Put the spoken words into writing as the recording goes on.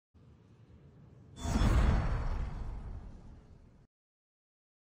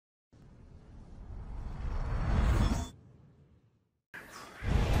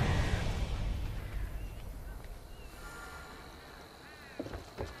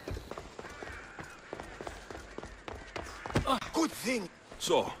good thing.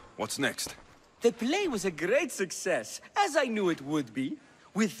 So, what's next? The play was a great success, as I knew it would be.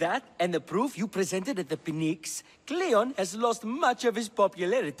 With that, and the proof you presented at the Pnyx, Cleon has lost much of his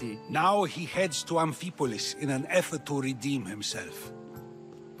popularity. Now he heads to Amphipolis in an effort to redeem himself.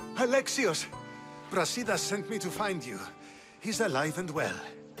 Alexios, Brasidas sent me to find you. He's alive and well.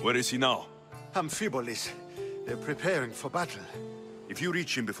 Where is he now? Amphipolis. They're preparing for battle. If you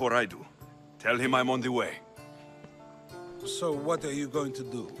reach him before I do, tell him I'm on the way. So what are you going to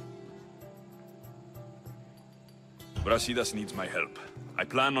do? Brasidas needs my help. I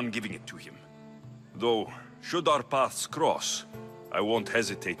plan on giving it to him. Though, should our paths cross, I won't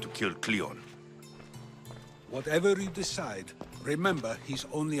hesitate to kill Cleon. Whatever you decide, remember he's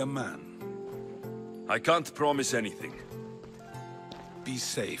only a man. I can't promise anything. Be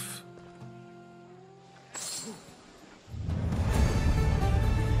safe.